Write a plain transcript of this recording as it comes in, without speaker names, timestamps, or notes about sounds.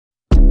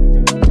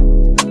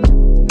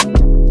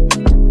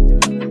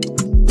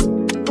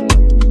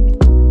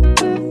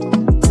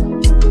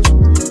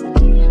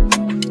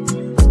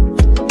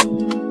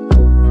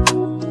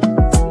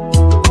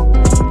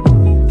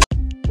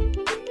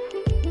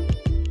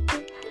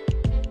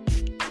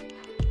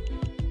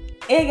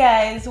Hey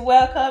guys,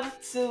 welcome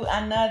to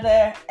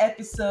another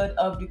episode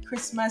of the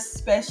Christmas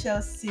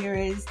special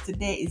series.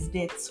 Today is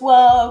day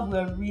 12.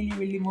 We're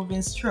really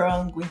moving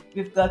strong.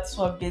 We've got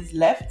 12 days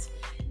left,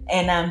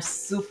 and I'm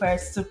super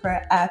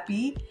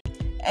happy.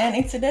 And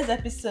in today's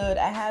episode,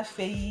 I have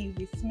Feyi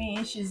with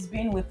me. She's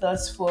been with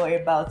us for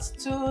about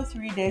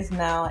 2-3 days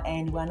now,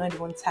 and we're not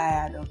even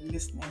tired of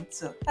listening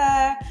to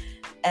her.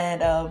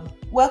 And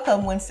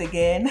welcome once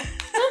again.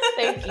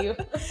 Thank you.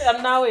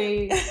 I'm now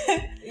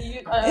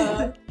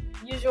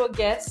usual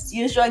guest.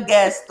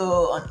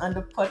 On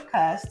the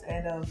podcast.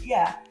 And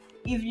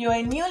if you're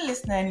a new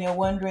listener and you're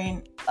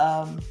wondering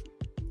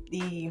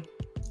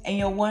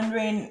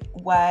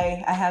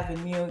why I have a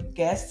new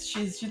guest,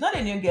 she's not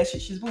a new guest.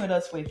 She's been with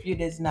us for a few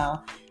days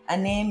now. Her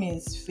name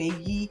is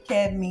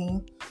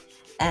Feyikemi,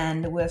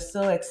 and we're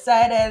so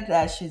excited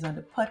that she's on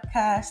the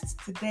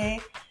podcast today.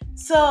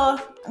 So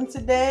in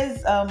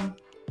today's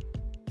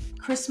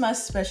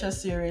Christmas special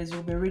series,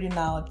 we'll be reading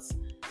out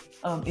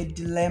a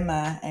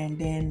dilemma, and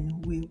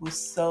then we will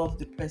solve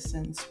the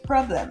person's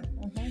problem.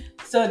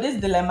 So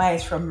this dilemma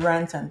is from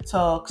Rant and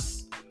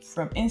Talks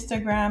from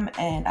Instagram,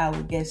 and I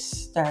will get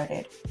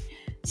started.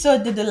 So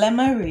the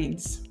dilemma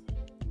reads,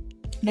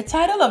 the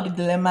title of the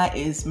dilemma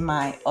is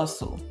My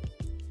Hustle.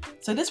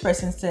 So this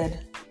person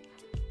said,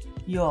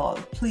 y'all,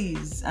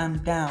 please,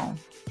 I'm down.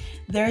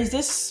 There is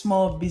this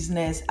small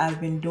business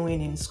I've been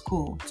doing in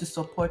school to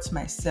support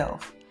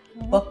myself.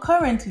 But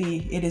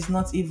currently, it is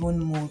not even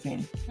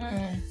moving.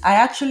 I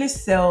actually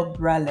sell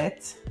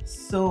bralette,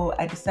 so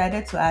I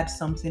decided to add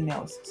something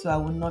else so I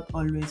will not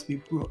always be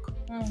broke.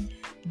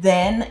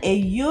 Then a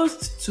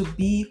used to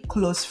be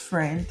close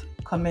friend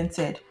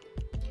commented,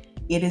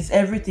 it is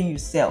everything you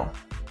sell.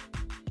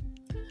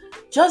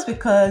 Just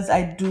because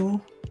I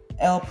do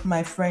help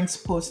my friends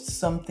post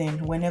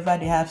something whenever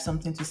they have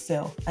something to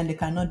sell and they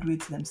cannot do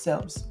it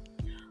themselves.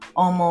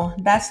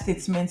 That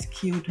statement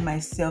killed my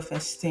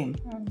self-esteem.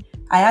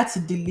 I had to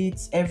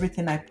delete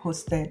everything I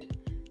posted.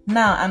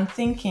 Now I'm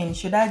thinking,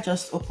 should I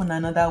just open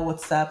another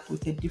WhatsApp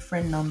with a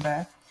different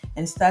number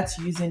and start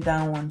using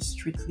that one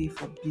strictly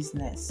for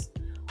business?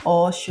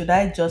 Or should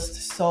I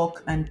just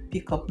sulk and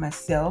pick up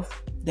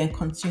myself, then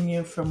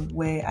continue from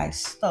where I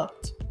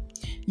stopped?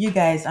 You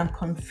guys, I'm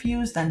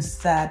confused and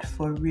sad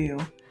for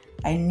real.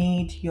 I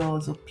need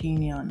y'all's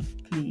opinion,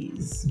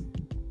 please.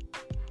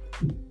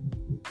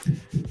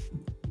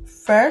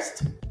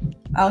 First,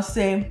 I'll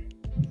say,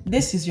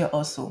 this is your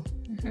hustle.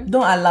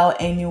 Don't allow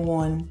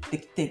anyone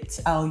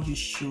dictate how you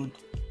should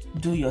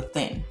do your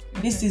thing.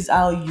 This is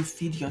how you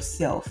feed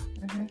yourself.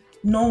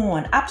 No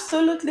one,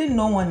 absolutely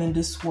no one in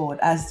this world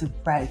has the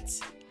right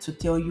to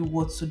tell you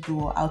what to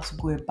do or how to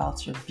go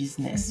about your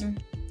business.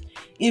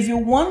 If you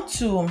want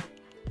to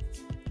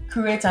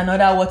create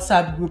another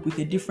WhatsApp group with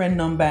a different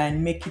number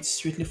and make it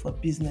strictly for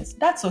business,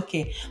 that's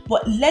okay.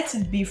 But let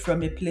it be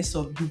from a place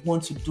of you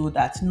want to do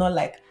that, not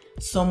like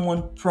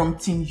someone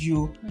prompting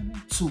you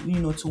to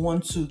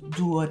want to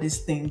do all these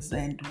things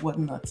and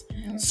whatnot.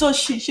 So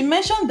she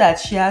mentioned that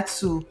she had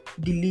to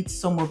delete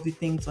some of the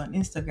things on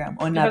Instagram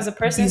on Because the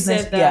person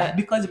business, said that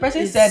because the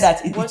person said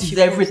that it is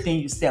everything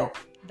you sell.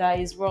 That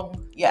is wrong.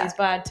 Yeah. It's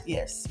bad.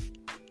 Yes.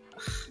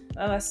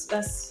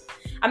 That's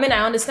I mean,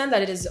 I understand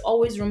that it is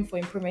always room for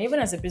improvement,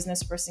 even as a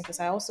business person, because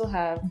I also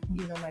have,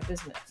 my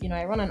business.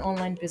 I run an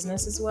online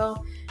business as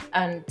well,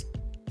 and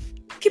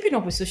keeping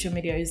up with social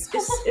media is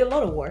a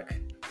lot of work.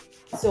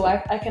 So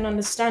I can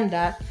understand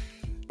that.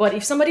 But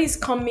if somebody is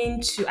coming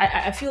to,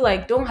 I feel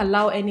like don't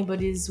allow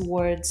anybody's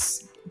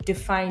words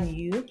define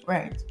you.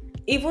 Right.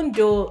 Even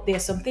though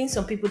there's some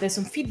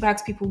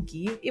feedbacks people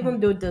give,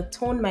 even though the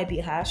tone might be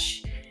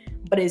harsh,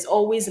 but there's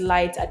always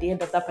light at the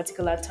end of that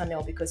particular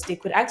tunnel, because they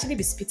could actually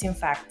be spitting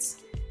facts.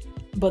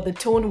 But the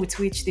tone with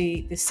which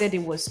they said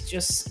it was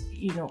just,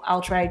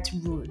 outright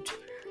rude.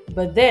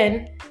 But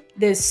then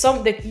there's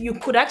some that you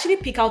could actually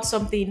pick out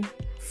something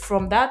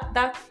from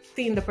that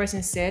thing the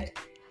person said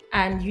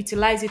and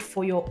utilize it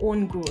for your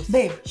own growth.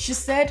 Babe, she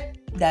said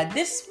that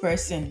this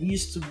person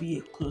used to be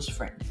a close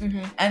friend,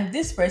 and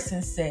this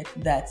person said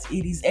that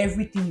it is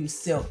everything you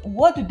sell.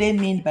 What do they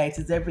mean by it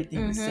is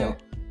everything you sell?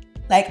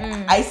 Like,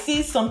 I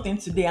see something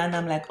today and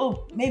I'm like,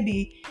 oh,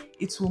 maybe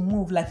it will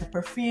move like a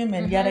perfume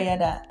and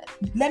yada.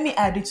 Let me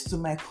add it to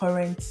my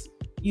current,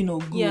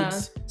 goods. Yeah.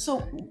 So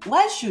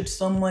why should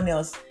someone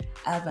else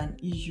have an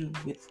issue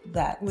with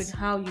that? With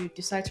how you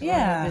decide to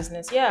run your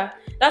business. Yeah.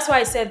 That's why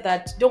I said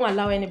that don't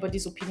allow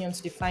anybody's opinion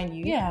to define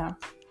you. Yeah.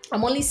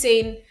 I'm only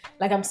saying,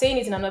 like I'm saying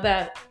it in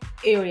another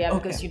area,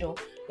 because,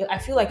 I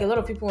feel like a lot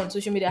of people on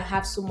social media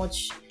have so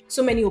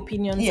many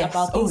opinions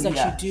about things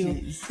you do.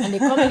 Please. And they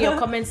come in your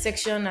comment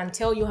section and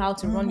tell you how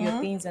to run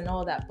your things and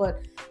all that.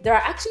 But there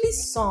are actually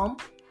some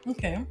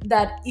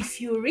that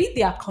if you read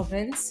their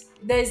comments,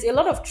 there's a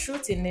lot of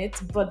truth in it,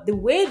 but the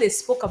way they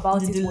spoke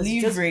about it was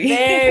just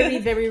very,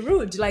 very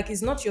rude. Like,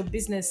 it's not your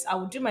business. I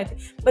will do my thing.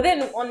 But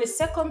then on the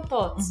second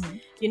thought,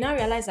 you now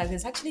realize that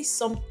there's actually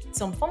some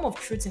form of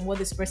truth in what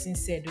this person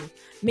said. Oh,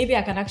 maybe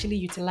I can actually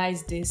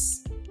utilize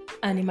this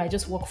and it might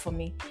just work for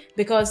me.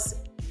 Because,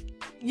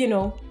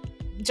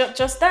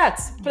 Just that,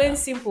 plain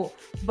simple.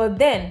 But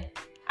then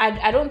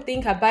I don't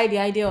think I buy the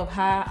idea of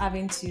her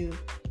having to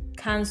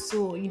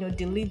cancel,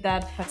 delete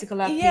that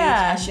particular page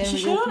Yeah, and then she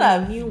shouldn't reopen a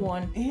have. new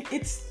one.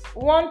 It's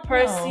One no,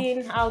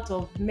 person out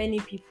of many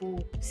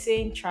people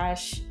saying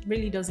trash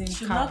really doesn't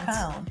should count not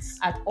count.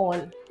 at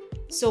all.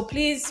 So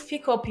please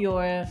pick up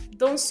your,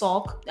 don't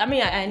sulk. I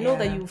mean, I know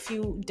that Yeah. you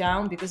feel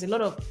down because a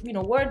lot of,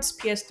 words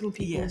pierce through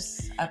people.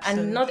 Yes,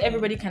 absolutely. And not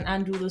everybody can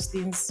handle those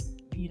things,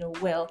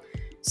 well.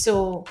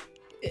 So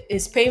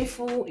it's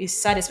painful, it's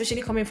sad,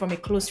 especially coming from a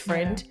close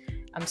friend.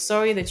 I'm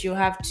sorry that you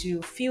have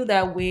to feel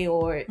that way,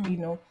 or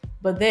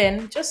but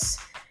then just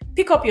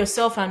pick up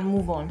yourself and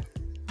move on.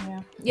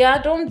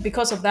 Yeah, don't,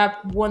 because of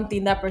that one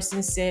thing that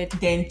person said,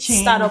 then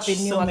change start up a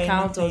new so many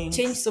account or things.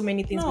 change so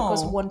many things No.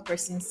 because one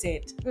person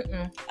said.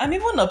 I'm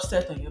even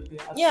upset on your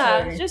behalf.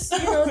 Yeah, Sorry. just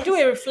do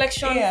a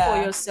reflection Yeah.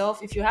 for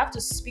yourself. If you have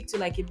to speak to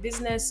like a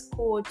business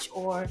coach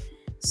or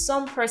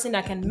some person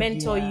that can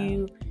mentor Yeah.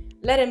 you,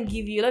 let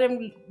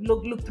them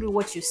look through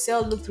what you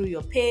sell, look through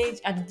your page,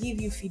 and give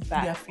you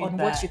feedback on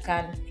what you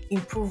can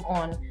improve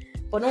on.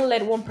 But don't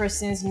let one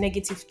person's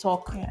negative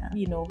talk,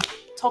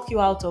 talk you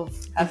out of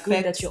the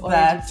good that you're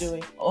already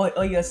doing.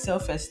 Or your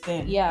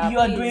self-esteem. Yeah, you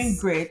are doing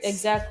great.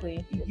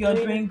 Exactly. You're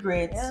doing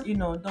great. Yeah.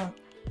 Don't.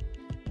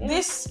 Yeah.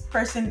 This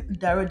person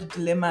that wrote the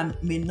dilemma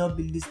may not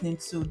be listening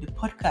to the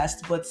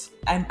podcast, but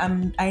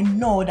I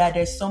know that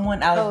there's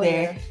someone out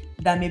there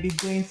that may be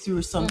going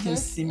through something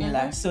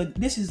similar. So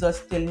this is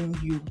us telling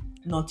you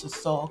not to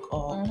sulk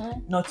or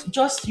not to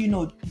just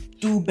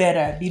do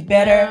better, be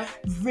better,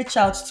 reach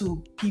out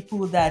to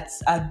people that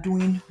are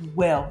doing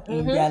well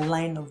in their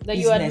line of that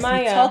business. you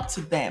admire. Talk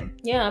to them.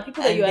 Yeah,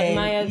 people that you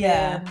admire,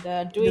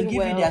 and doing they'll give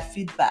you their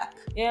feedback.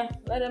 Yeah,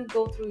 let them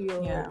go through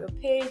your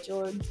page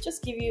or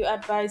just give you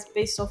advice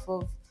based off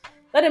of.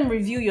 Let them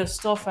review your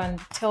stuff and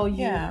tell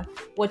you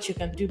what you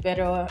can do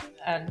better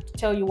and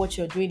tell you what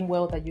you're doing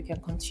well that you can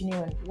continue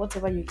and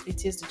whatever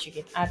it is that you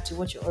can add to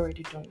what you're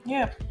already doing.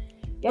 Yeah.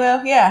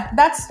 Well,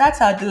 that's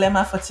our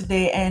dilemma for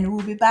today, and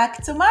we'll be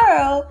back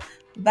tomorrow.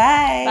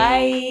 Bye.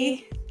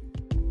 Bye.